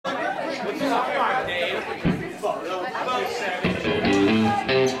When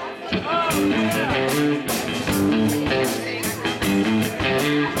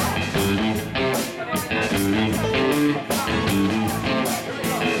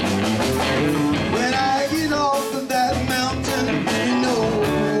I get off of that mountain, you know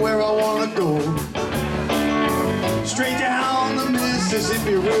where I wanna go. Straight down the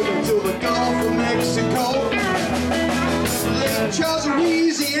Mississippi River to the Gulf of Mexico. Lake Charles,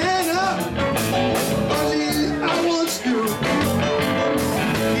 Louisiana, I once knew.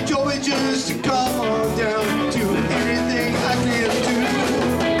 He told me just to come on down to everything I can do.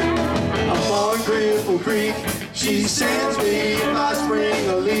 I'm on Cripple Creek, she sends me if I spring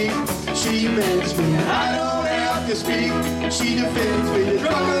a leak. She mends me, I don't have to speak. She defends me, the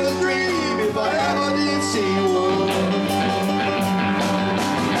trucker's dream, if I ever did see one.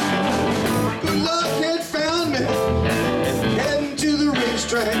 Good luck had found me, heading to the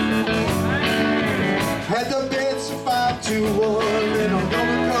racetrack. Had the bets of 5-1, and I'm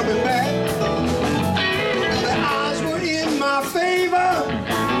never coming back. The odds were in my favor,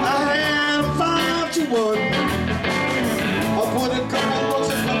 I had 5-1. I put a couple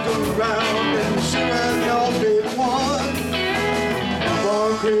bucks around and sure enough it won. I'm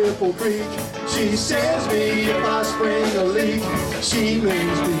on Cripple Creek, she sends me if I spring a leak. She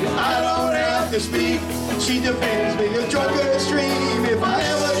mends me, I don't have to speak. She defends me, a drunken stream if I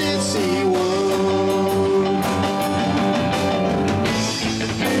ever did see one.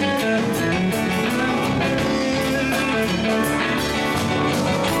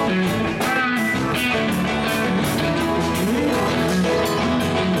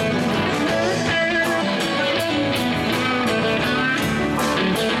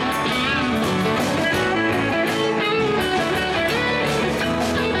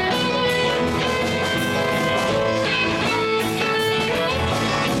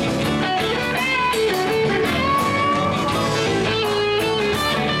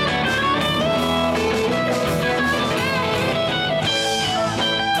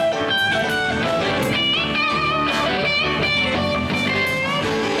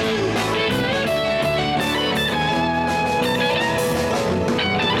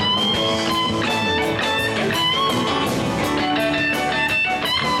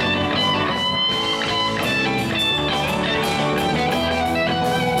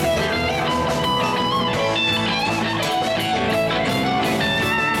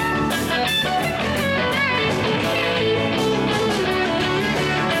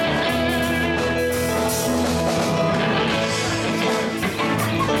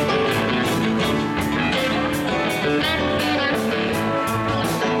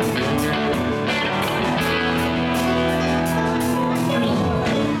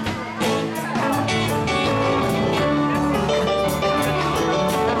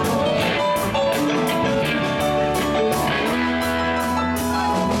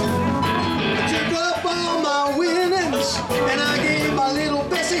 And I gave my little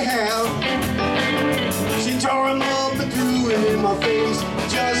Bessie half. She tore him up and threw it in my face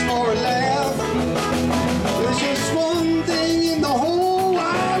just for a laugh. There's just one thing in the whole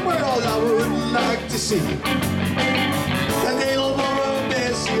wide world I would like to see. That little little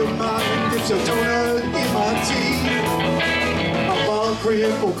Bessie of mine dips a donut in my tea. I'm on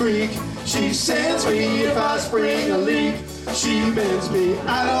Cripple Creek, she sends me if I spring a leak. She mends me,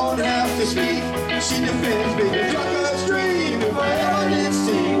 I don't have to speak. She defends me, the drunkard's dream if I ever did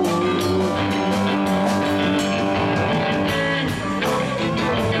see one.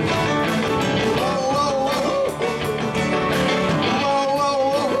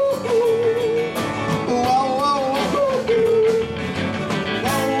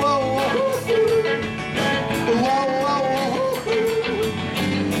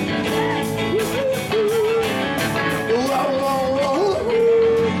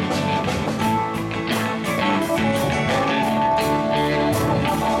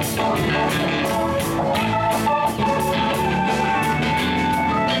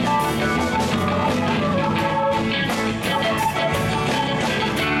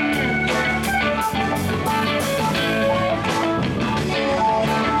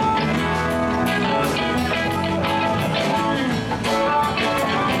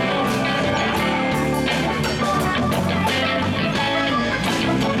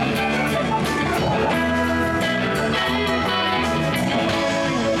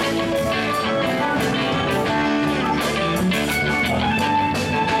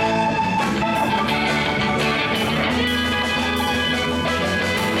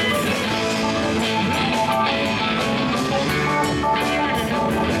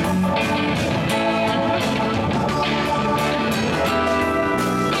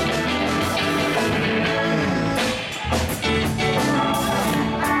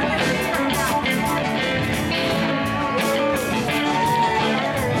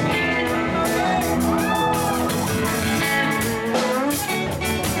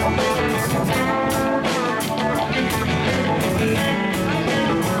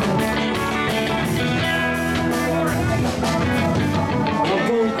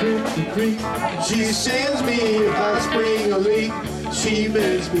 She sends me if I spring a leak. She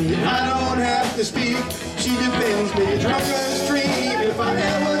bends me, I don't have to speak. She defends me, drunken stream if I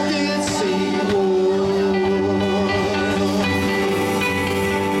ever did see one.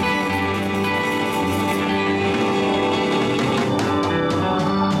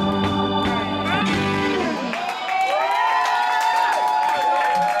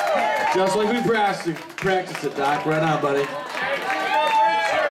 Just like we practiced it, Doc. Right on, buddy.